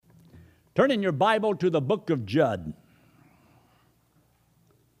Turn in your Bible to the book of Jude.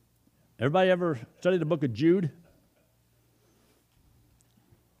 Everybody ever studied the book of Jude?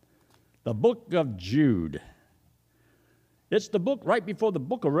 The book of Jude. It's the book right before the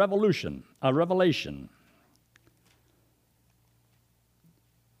book of Revelation.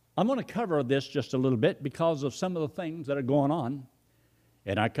 I'm going to cover this just a little bit because of some of the things that are going on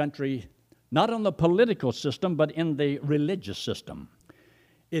in our country, not on the political system, but in the religious system.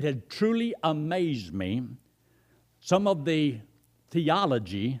 It had truly amazed me, some of the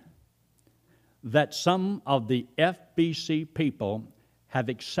theology that some of the FBC people have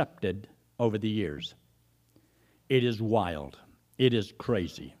accepted over the years. It is wild. It is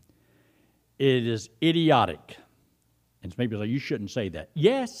crazy. It is idiotic. And maybe you shouldn't say that.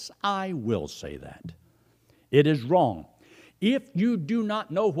 Yes, I will say that. It is wrong. If you do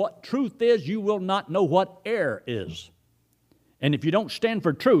not know what truth is, you will not know what error is. And if you don't stand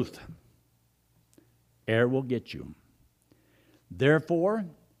for truth, error will get you. Therefore,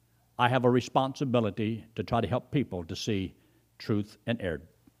 I have a responsibility to try to help people to see truth and error,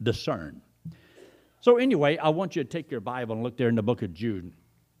 discern. So anyway, I want you to take your Bible and look there in the book of Jude.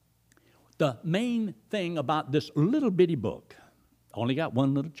 The main thing about this little bitty book, only got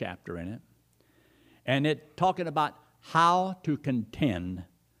one little chapter in it, and it's talking about how to contend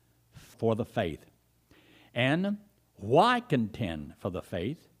for the faith, and why contend for the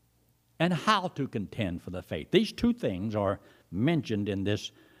faith, and how to contend for the faith. These two things are mentioned in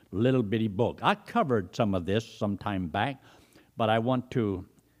this little bitty book. I covered some of this some time back, but I want to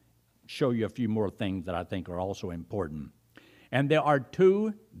show you a few more things that I think are also important. And there are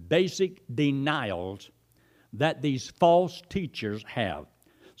two basic denials that these false teachers have.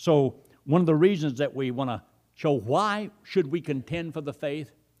 So one of the reasons that we want to show why should we contend for the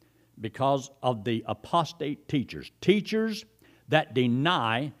faith, because of the apostate teachers. Teachers that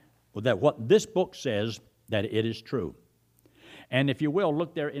deny that what this book says, that it is true. And if you will,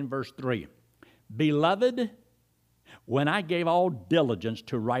 look there in verse 3. Beloved, when I gave all diligence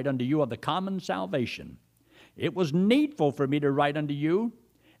to write unto you of the common salvation, it was needful for me to write unto you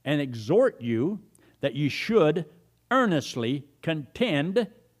and exhort you that you should earnestly contend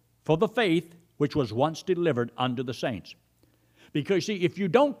for the faith which was once delivered unto the saints. Because, see, if you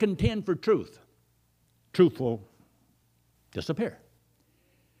don't contend for truth, truth will disappear.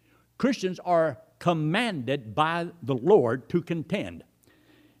 Christians are commanded by the Lord to contend.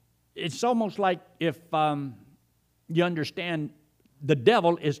 It's almost like if you understand the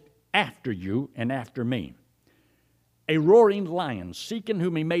devil is after you and after me. A roaring lion seeking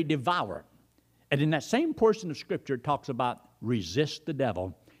whom he may devour. And in that same portion of Scripture it talks about resist the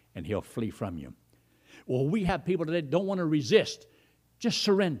devil and he'll flee from you. Well, we have people today that don't want to resist. Just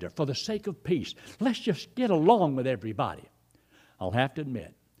surrender for the sake of peace. Let's just get along with everybody. I'll have to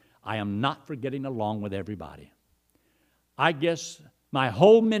admit, I am not for getting along with everybody. I guess my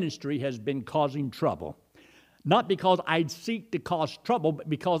whole ministry has been causing trouble. Not because I seek to cause trouble, but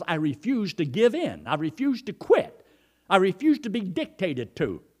because I refuse to give in. I refuse to quit. I refuse to be dictated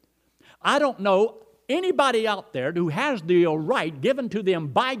to. I don't know anybody out there who has the right given to them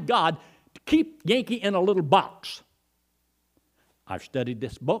by God to keep Yankee in a little box. I've studied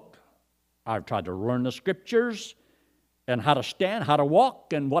this book. I've tried to learn the Scriptures and how to stand, how to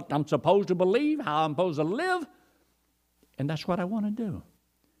walk, and what I'm supposed to believe, how I'm supposed to live. And that's what I want to do.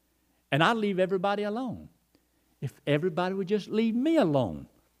 And I leave everybody alone. If everybody would just leave me alone.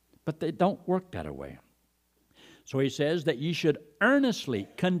 But they don't work that way. So he says that ye should earnestly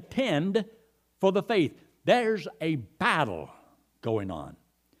contend for the faith. There's a battle going on.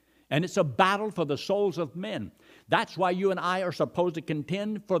 And it's a battle for the souls of men. That's why you and I are supposed to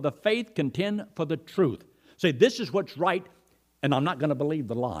contend for the faith, contend for the truth. Say, this is what's right, and I'm not going to believe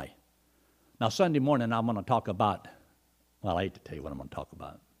the lie. Now, Sunday morning, I'm going to talk about, well, I hate to tell you what I'm going to talk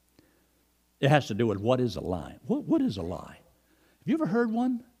about. It has to do with what is a lie. What is a lie? Have you ever heard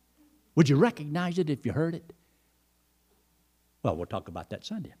one? Would you recognize it if you heard it? Well, we'll talk about that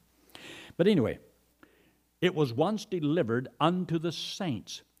Sunday. But anyway, it was once delivered unto the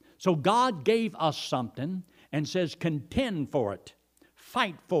saints. So God gave us something and says contend for it.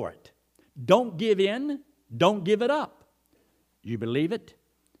 Fight for it. Don't give in. Don't give it up. You believe it?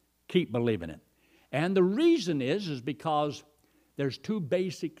 Keep believing it. And the reason is because there's two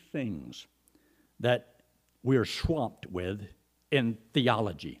basic things that we're swamped with in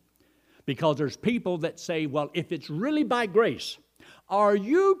theology. Because there's people that say, well, if it's really by grace, are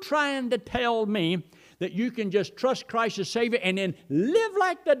you trying to tell me that you can just trust Christ as Savior and then live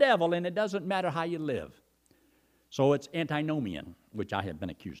like the devil and it doesn't matter how you live? So it's antinomian, which I have been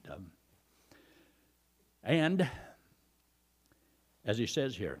accused of. And, as he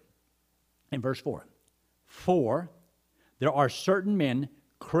says here, in verse 4. For there are certain men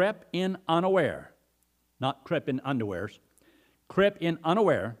crept in unaware, not crept in underwears, crept in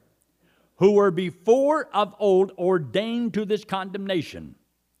unaware, who were before of old ordained to this condemnation,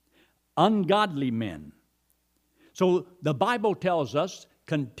 ungodly men. So the Bible tells us,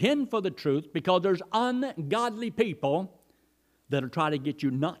 contend for the truth, because there's ungodly people that'll try to get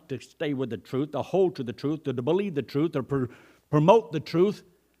you not to stay with the truth, to hold to the truth, to believe the truth, or promote the truth.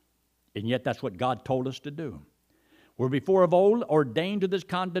 And yet that's what God told us to do. Were before of old ordained to this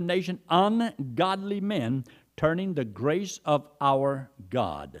condemnation, ungodly men, turning the grace of our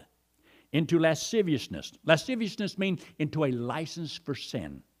God into lasciviousness. Lasciviousness means into a license for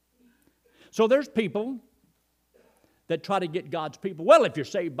sin. So there's people that try to get God's people, well, if you're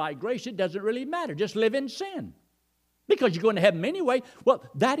saved by grace, it doesn't really matter. Just live in sin, because you're going to heaven anyway. Well,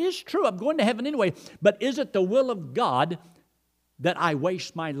 that is true. I'm going to heaven anyway. But is it the will of God that I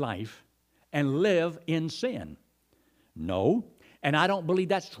waste my life and live in sin? No. And I don't believe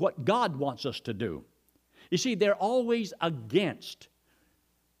that's what God wants us to do. You see, they're always against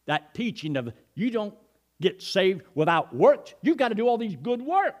that teaching of you don't get saved without works. You've got to do all these good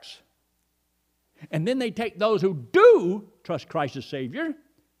works. And then they take those who do trust Christ as Savior.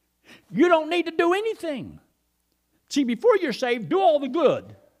 You don't need to do anything. See, before you're saved, do all the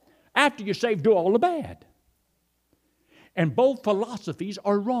good. After you're saved, do all the bad. And both philosophies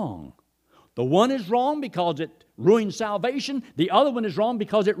are wrong. The one is wrong because it ruins salvation. The other one is wrong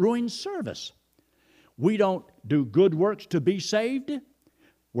because it ruins service. We don't do good works to be saved.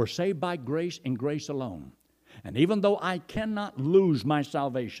 We're saved by grace and grace alone. And even though I cannot lose my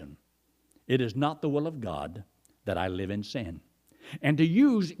salvation, it is not the will of God that I live in sin. And to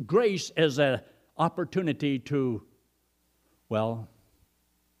use grace as an opportunity to, well,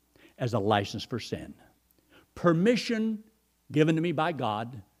 as a license for sin. Permission given to me by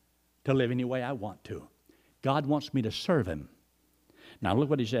God to live any way I want to. God wants me to serve Him. Now look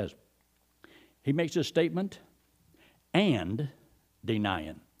what He says. He makes a statement, and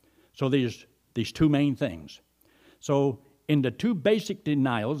denying. So there's these two main things. So in the two basic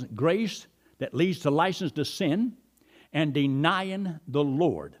denials, grace that leads to license to sin, and denying the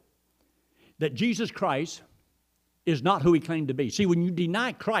Lord, that Jesus Christ is not who He claimed to be. See, when you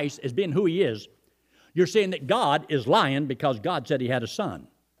deny Christ as being who He is, you're saying that God is lying because God said He had a Son,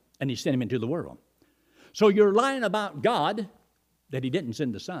 and He sent Him into the world. So you're lying about God, that He didn't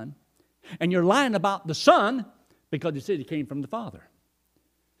send the Son, and you're lying about the Son because He said He came from the Father.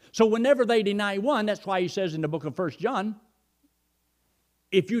 So whenever they deny one, that's why He says in the book of 1 John,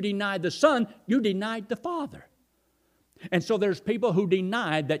 if you deny the Son, you denied the Father. And so there's people who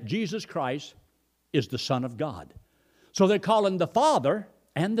deny that Jesus Christ is the Son of God. So they're calling the Father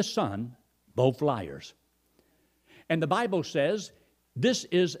and the Son both liars. And the Bible says this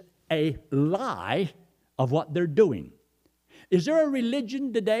is a lie of what they're doing. Is there a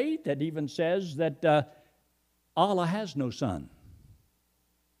religion today that even says that Allah has no son?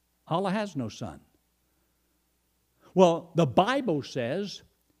 Allah has no son. Well, the Bible says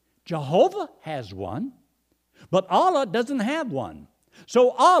Jehovah has one, but Allah doesn't have one.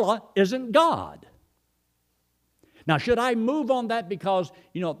 So Allah isn't God. Now, should I move on that? Because,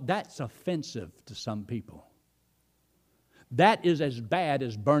 that's offensive to some people. That is as bad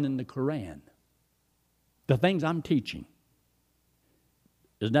as burning the Koran. The things I'm teaching.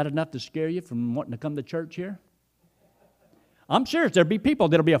 Isn't that enough to scare you from wanting to come to church here? I'm serious. There'll be people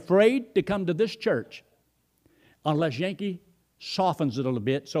that'll be afraid to come to this church unless Yankee softens it a little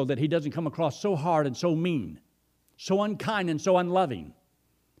bit so that he doesn't come across so hard and so mean, so unkind and so unloving.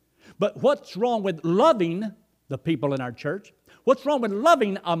 But what's wrong with loving the people in our church? What's wrong with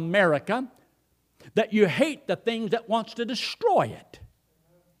loving America that you hate the things that wants to destroy it?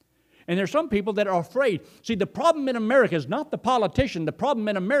 And there's some people that are afraid. See, the problem in America is not the politician. The problem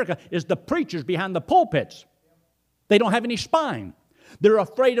in America is the preachers behind the pulpits. They don't have any spine. They're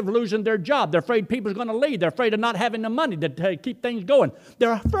afraid of losing their job. They're afraid people are going to leave. They're afraid of not having the money to keep things going.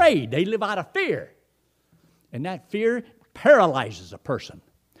 They're afraid. They live out of fear. And that fear paralyzes a person.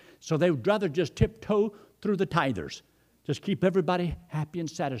 So they would rather just tiptoe through the tithers. Just keep everybody happy and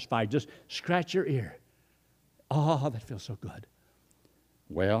satisfied. Just scratch your ear. Oh, that feels so good.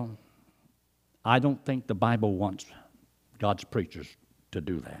 Well, I don't think the Bible wants God's preachers to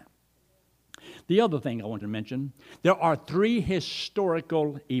do that. The other thing I want to mention, there are 3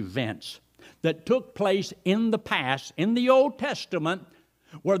 historical events that took place in the past, in the Old Testament,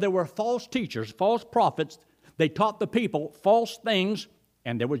 where there were false teachers, false prophets. They taught the people false things,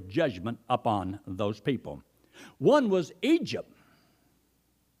 and there was judgment upon those people. One was Egypt.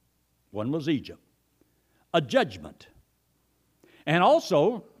 A judgment. And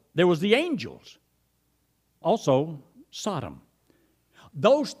also, there was the angels, also Sodom.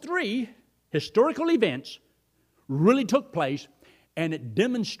 Those three historical events really took place, and it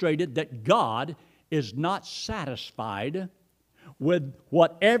demonstrated that God is not satisfied with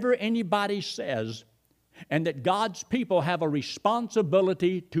whatever anybody says, and that God's people have a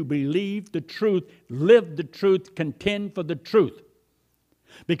responsibility to believe the truth, live the truth, contend for the truth.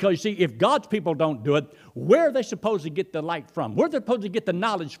 Because, you see, if God's people don't do it, where are they supposed to get the light from? Where are they supposed to get the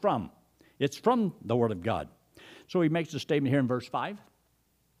knowledge from? It's from the Word of God. So he makes a statement here in verse 5.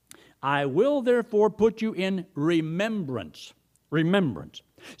 I will therefore put you in remembrance. Remembrance.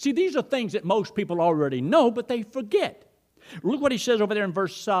 See, these are things that most people already know, but they forget. Look what he says over there in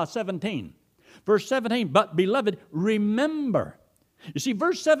verse 17. Verse 17, but beloved, remember. You see,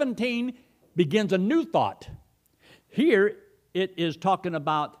 verse 17 begins a new thought. Here it is talking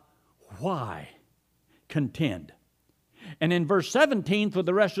about why contend. And in verse 17 for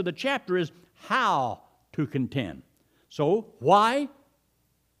the rest of the chapter is how to contend. So, why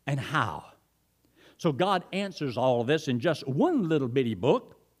and how. So God answers all of this in just one little bitty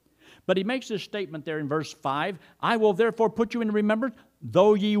book. But he makes this statement there in verse 5, I will therefore put you in remembrance,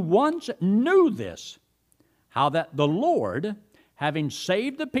 though ye once knew this, how that the Lord, having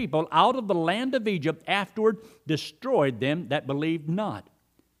saved the people out of the land of Egypt, afterward destroyed them that believed not.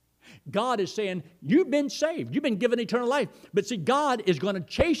 God is saying, you've been saved, you've been given eternal life. But see, God is going to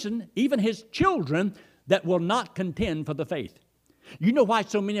chasten even His children that will not contend for the faith. You know why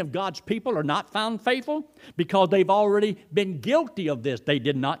so many of God's people are not found faithful? Because they've already been guilty of this. They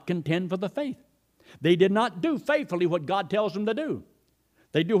did not contend for the faith. They did not do faithfully what God tells them to do.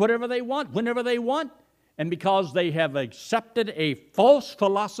 They do whatever they want, whenever they want, and because they have accepted a false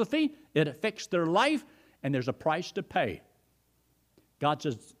philosophy, it affects their life, and there's a price to pay. God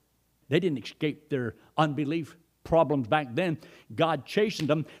says they didn't escape their unbelief problems back then. God chastened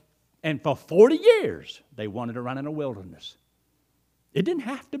them, and for 40 years they wandered around in a wilderness. It didn't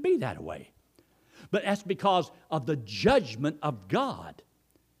have to be that way. But that's because of the judgment of God.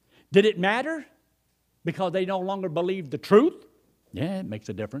 Did it matter? Because they no longer believed the truth? Yeah, it makes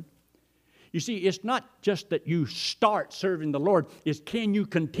a difference. You see, it's not just that you start serving the Lord. It's can you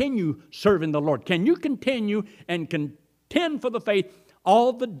continue serving the Lord? Can you continue and contend for the faith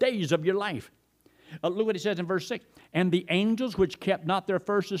all the days of your life? Look what he says in verse 6. And the angels which kept not their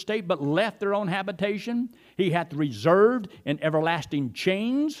first estate, but left their own habitation, he hath reserved in everlasting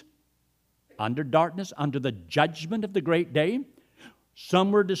chains, under darkness, under the judgment of the great day.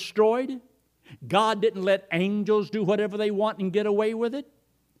 Some were destroyed. God didn't let angels do whatever they want and get away with it.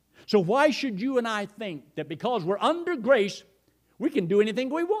 So why should you and I think that because we're under grace, we can do anything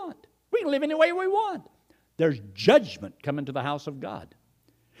we want? We can live any way we want. There's judgment coming to the house of God.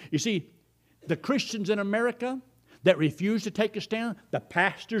 You see, the Christians in America that refuse to take a stand, the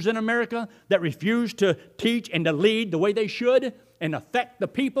pastors in America that refuse to teach and to lead the way they should and affect the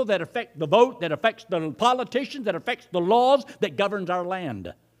people, that affect the vote, that affects the politicians, that affects the laws that governs our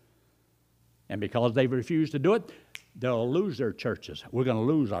land. And because they refuse to do it, they'll lose their churches. We're going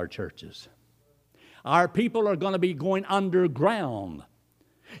to lose our churches. Our people are going to be going underground.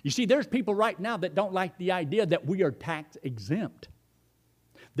 You see, there's people right now that don't like the idea that we are tax exempt.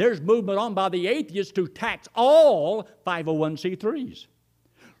 There's movement on by the atheists to tax all 501c3s.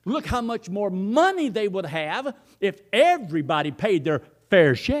 Look how much more money they would have if everybody paid their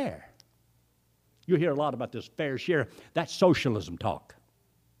fair share. You hear a lot about this fair share. That's socialism talk.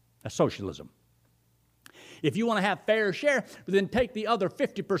 That's socialism. If you want to have fair share, then take the other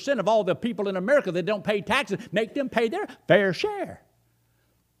 50% of all the people in America that don't pay taxes, make them pay their fair share.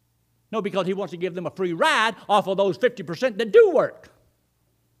 No, because he wants to give them a free ride off of those 50% that do work.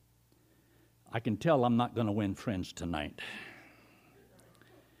 I can tell I'm not going to win friends tonight.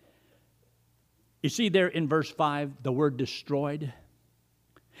 You see there in verse 5 the word destroyed.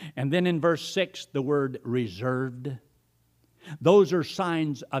 And then in verse 6 the word reserved. Those are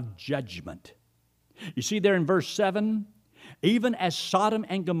signs of judgment. You see there in verse 7, even as Sodom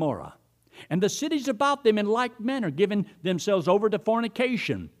and Gomorrah, and the cities about them in like manner, giving themselves over to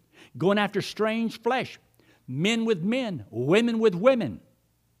fornication, going after strange flesh, men with men, women with women.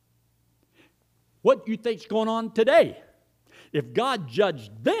 What do you think's going on today? If God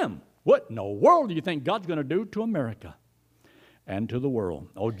judged them, what in the world do you think God's going to do to America and to the world?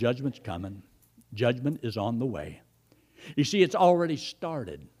 Oh, judgment's coming. Judgment is on the way. You see, it's already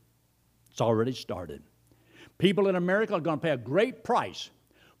started. It's already started. People in America are going to pay a great price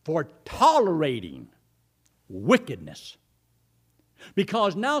for tolerating wickedness.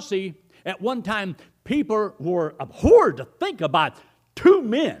 Because now, see, at one time, people were abhorred to think about two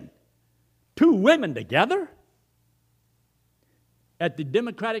men, two women together. at the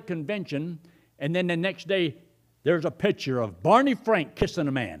Democratic convention, and then the next day there's a picture of Barney Frank kissing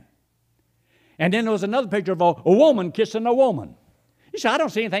a man. And then there was another picture of a woman kissing a woman. You say, I don't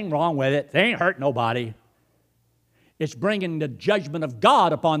see anything wrong with it. They ain't hurt nobody. It's bringing the judgment of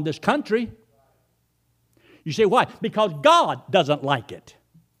God upon this country. You say, why? Because God doesn't like it.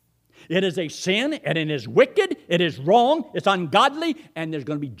 It is a sin, and it is wicked, it is wrong, it's ungodly, and there's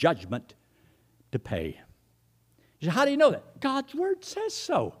going to be judgment to pay. You say, how do you know that? God's Word says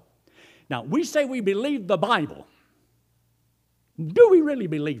so. Now, we say we believe the Bible. Do we really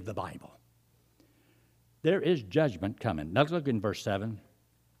believe the Bible? There is judgment coming. Now look in verse 7.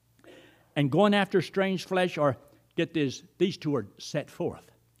 And going after strange flesh, or get this, these two are set forth.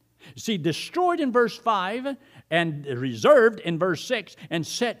 See, destroyed in verse 5 and reserved in verse 6 and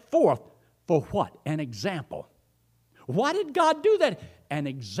set forth for what? An example. Why did God do that? An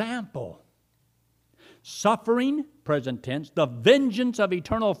example. Suffering, present tense, the vengeance of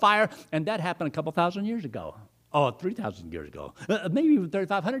eternal fire, and that happened a couple thousand years ago. Oh, 3,000 years ago, maybe even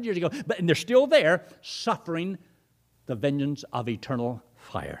 3,500 years ago. But and they're still there, suffering the vengeance of eternal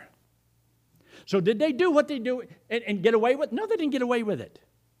fire. So did they do what they do and get away with it? No, they didn't get away with it.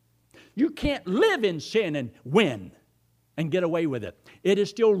 You can't live in sin and win and get away with it. It is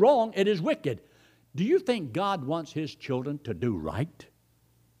still wrong. It is wicked. Do you think God wants His children to do right?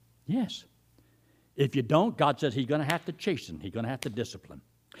 Yes. If you don't, God says He's going to have to chasten. He's going to have to discipline.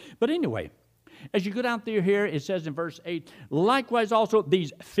 But anyway, as you go down through here, it says in verse 8, likewise also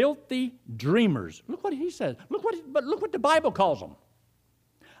these filthy dreamers. Look what he says. Look what the Bible calls them.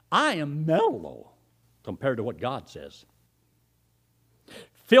 I am mellow compared to what God says.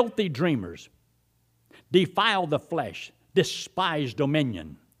 Filthy dreamers, defile the flesh, despise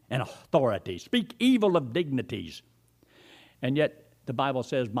dominion and authority, speak evil of dignities. And yet the Bible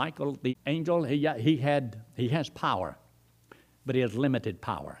says Michael, the angel, he has power, but he has limited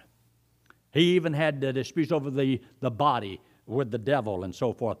power. He even had disputes over the body with the devil and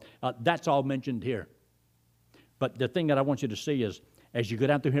so forth. That's all mentioned here. But the thing that I want you to see is, as you go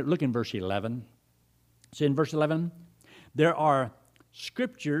down through here, look in verse 11. See in verse 11, there are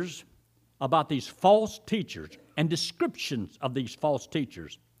scriptures about these false teachers and descriptions of these false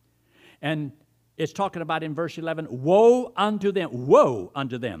teachers. And it's talking about in verse 11, woe unto them, woe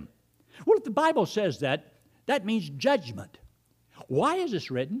unto them. Well, if the Bible says that, that means judgment. Why is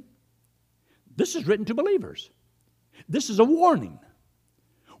this written? This is written to believers. This is a warning.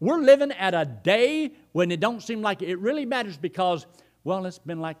 We're living at a day when it don't seem like it really matters because, well, it's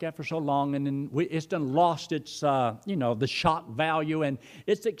been like that for so long, and then it's done lost its, the shock value, and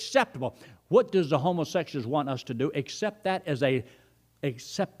it's acceptable. What does the homosexuals want us to do? Accept that as a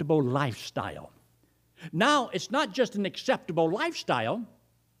acceptable lifestyle. Now, it's not just an acceptable lifestyle.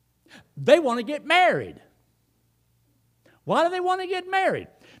 They want to get married. Why do they want to get married?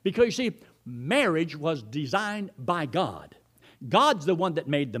 Because, you see, marriage was designed by God. God's the one that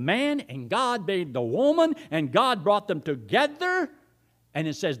made the man, and God made the woman, and God brought them together. And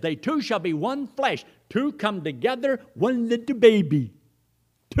it says, they two shall be one flesh. Two come together, one little baby.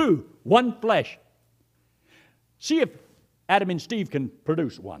 Two, one flesh. See if Adam and Steve can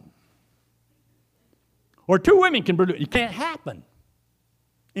produce one. Or two women can produce. It can't happen.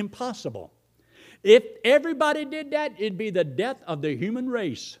 Impossible. If everybody did that, it'd be the death of the human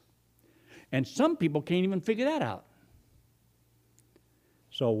race. And some people can't even figure that out.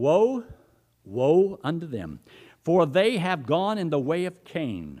 So woe, woe unto them. For they have gone in the way of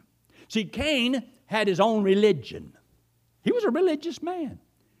Cain. See, Cain had his own religion. He was a religious man.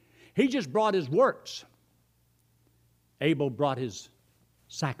 He just brought his works. Abel brought his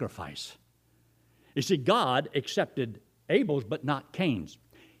sacrifice. You see, God accepted Abel's, but not Cain's.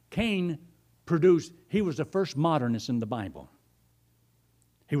 Cain produced, he was the first modernist in the Bible.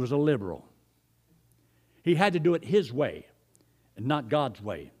 He was a liberal. He had to do it his way and not God's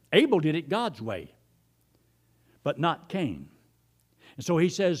way. Abel did it God's way, but not Cain. And so he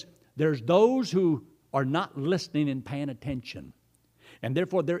says, there's those who are not listening and paying attention. And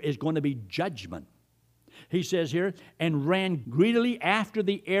therefore there is going to be judgment. He says here, and ran greedily after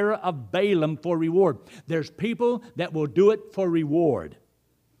the error of Balaam for reward. There's people that will do it for reward.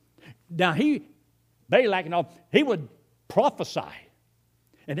 Now Balak, he would prophesy.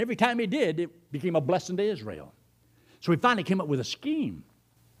 And every time he did, it became a blessing to Israel. So he finally came up with a scheme.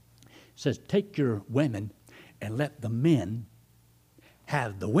 He says, take your women and let the men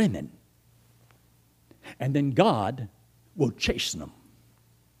have the women. And then God will chasten them.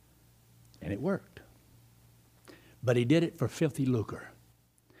 And it worked. But he did it for filthy lucre.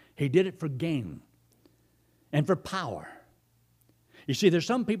 He did it for gain and for power. You see, there's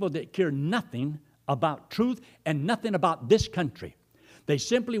some people that care nothing about truth and nothing about this country. They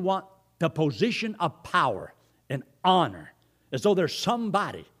simply want the position of power and honor, as though they're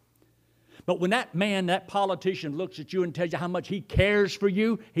somebody. But when that man, that politician looks at you and tells you how much he cares for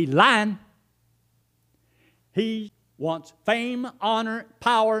you, he's lying. He wants fame, honor,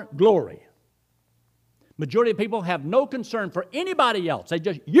 power, glory. Majority of people have no concern for anybody else. They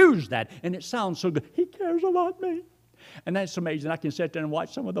just use that, and it sounds so good. He cares about me. And that's amazing. I can sit there and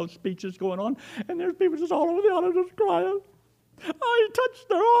watch some of those speeches going on, and there's people just all over the audience just crying. Oh, he touched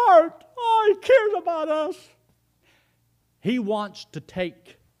their heart. Oh, he cares about us. He wants to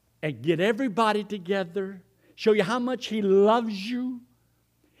take and get everybody together, show you how much he loves you.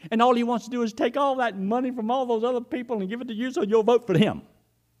 And all he wants to do is take all that money from all those other people and give it to you so you'll vote for him.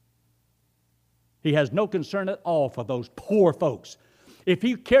 He has no concern at all for those poor folks. If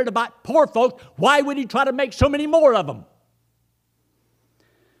he cared about poor folks, why would he try to make so many more of them?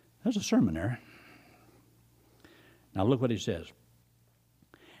 There's a sermon there. Now look what he says.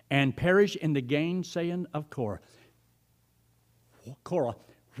 And perish in the gainsaying of Korah. Korah,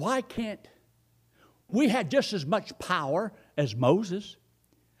 why can't we have just as much power as Moses?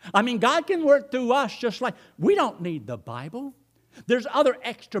 I mean, God can work through us just like, we don't need the Bible. There's other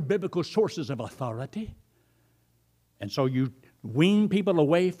extra biblical sources of authority. And so you wean people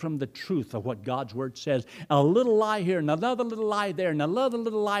away from the truth of what God's Word says. A little lie here, and another little lie there, and another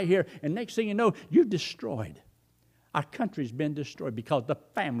little lie here, and next thing you know, you've destroyed. Our country's been destroyed because the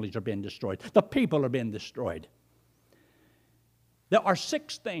families are being destroyed. The people are being destroyed. There are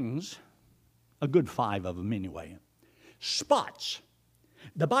 6 things, a good 5 of them anyway. Spots.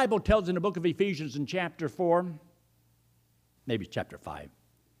 The Bible tells in the book of Ephesians in chapter 4, maybe chapter 5,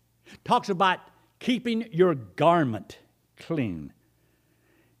 talks about keeping your garment clean.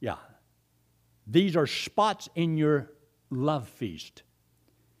 Yeah. These are spots in your love feast.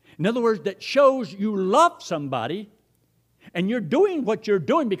 In other words, that shows you love somebody and you're doing what you're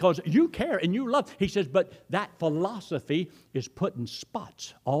doing because you care and you love. He says, but that philosophy is putting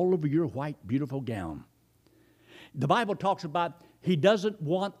spots all over your white, beautiful gown. The Bible talks about he doesn't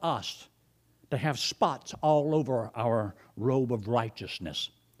want us to have spots all over our robe of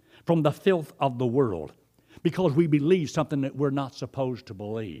righteousness from the filth of the world because we believe something that we're not supposed to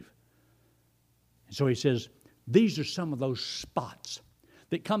believe. And so he says, these are some of those spots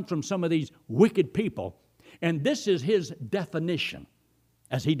that come from some of these wicked people. And this is his definition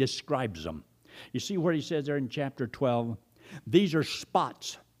as he describes them. You see where he says there in chapter 12, these are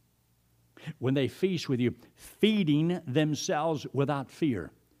spots when they feast with you, feeding themselves without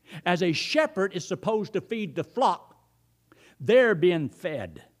fear. As a shepherd is supposed to feed the flock, they're being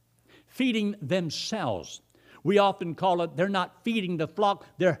fed, feeding themselves. We often call it, they're not feeding the flock,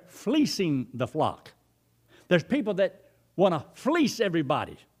 they're fleecing the flock. There's people that want to fleece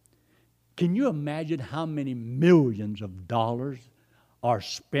everybody. Can you imagine how many millions of dollars are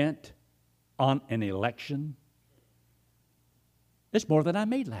spent on an election? It's more than I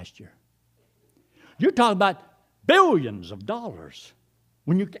made last year. You're talking about billions of dollars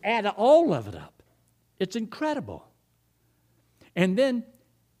when you add all of it up. It's incredible. And then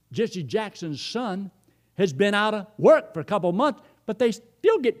Jesse Jackson's son has been out of work for a couple of months, but they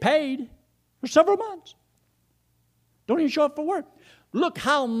still get paid for several months. Don't even show up for work. Look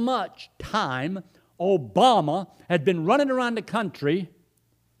how much time Obama had been running around the country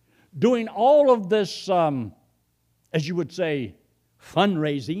doing all of this, as you would say,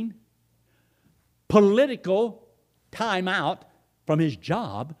 fundraising, political time out from his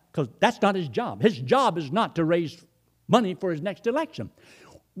job, because that's not his job. His job is not to raise money for his next election.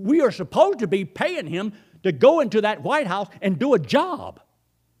 We are supposed to be paying him to go into that White House and do a job.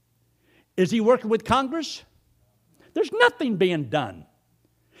 Is he working with Congress? There's nothing being done.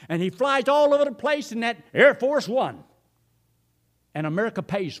 And he flies all over the place in that Air Force One. And America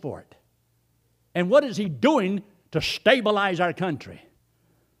pays for it. And what is he doing to stabilize our country?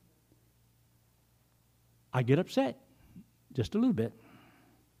 I get upset just a little bit.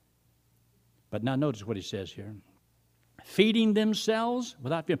 But now notice what he says here. Feeding themselves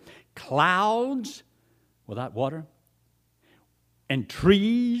without fear. Clouds without water. And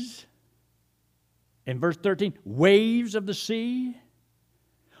trees. In verse 13, waves of the sea.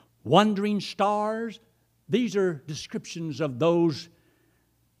 Wandering stars. These are descriptions of those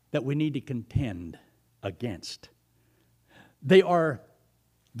that we need to contend against. They are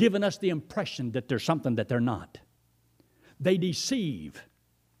giving us the impression that there's something that they're not. They deceive.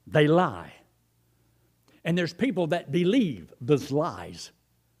 They lie. And there's people that believe those lies.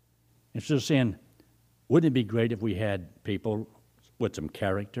 Instead of saying, wouldn't it be great if we had people with some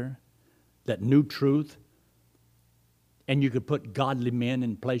character that knew truth, and you could put godly men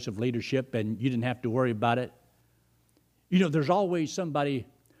in place of leadership and you didn't have to worry about it? You know, there's always somebody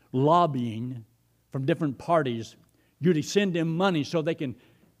lobbying from different parties. You to send them money so they can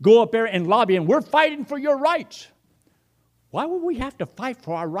go up there and lobby, and we're fighting for your rights. Why would we have to fight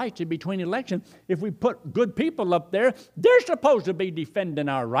for our rights in between elections if we put good people up there? They're supposed to be defending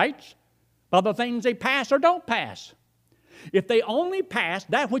our rights by the things they pass or don't pass. If they only pass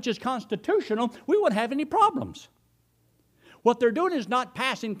that which is constitutional, we wouldn't have any problems. What they're doing is not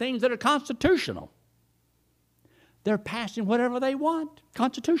passing things that are constitutional. They're passing whatever they want.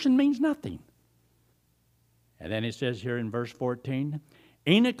 Constitution means nothing. And then it says here in verse 14,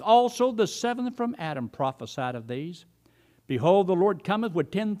 Enoch also, the seventh from Adam, prophesied of these. Behold, the Lord cometh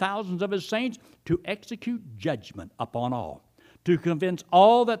with 10,000s of his saints to execute judgment upon all, to convince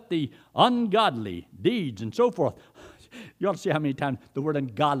all that the ungodly deeds and so forth. You ought to see how many times the word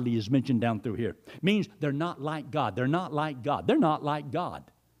ungodly is mentioned down through here. It means they're not like God. They're not like God. They're not like God.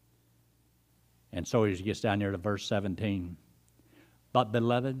 And so he gets down here to verse 17. But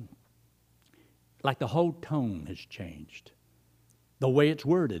beloved, like the whole tone has changed. The way it's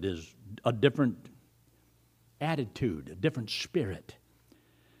worded is a different attitude, a different spirit.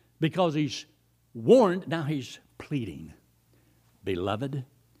 Because he's warned, now he's pleading. Beloved,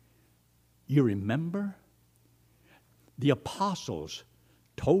 you remember? The apostles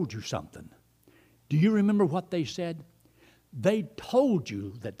told you something. Do you remember what they said? They told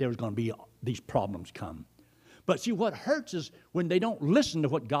you that there's going to be these problems come. But see, what hurts is when they don't listen to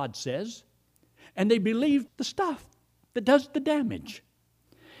what God says and they believe the stuff that does the damage.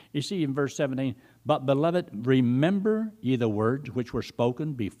 You see in verse 17, but beloved, remember ye the words which were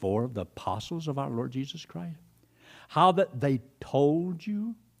spoken before of the apostles of our Lord Jesus Christ, how that they told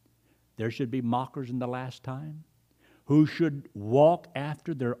you there should be mockers in the last time, who should walk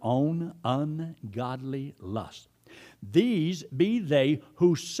after their own ungodly lust. These be they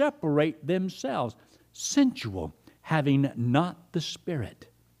who separate themselves, sensual, having not the Spirit.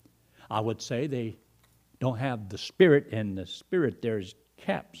 I would say they don't have the Spirit, and the Spirit there is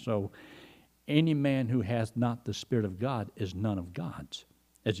kept. So any man who has not the Spirit of God is none of God's,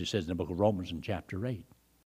 as it says in the book of Romans in chapter 8.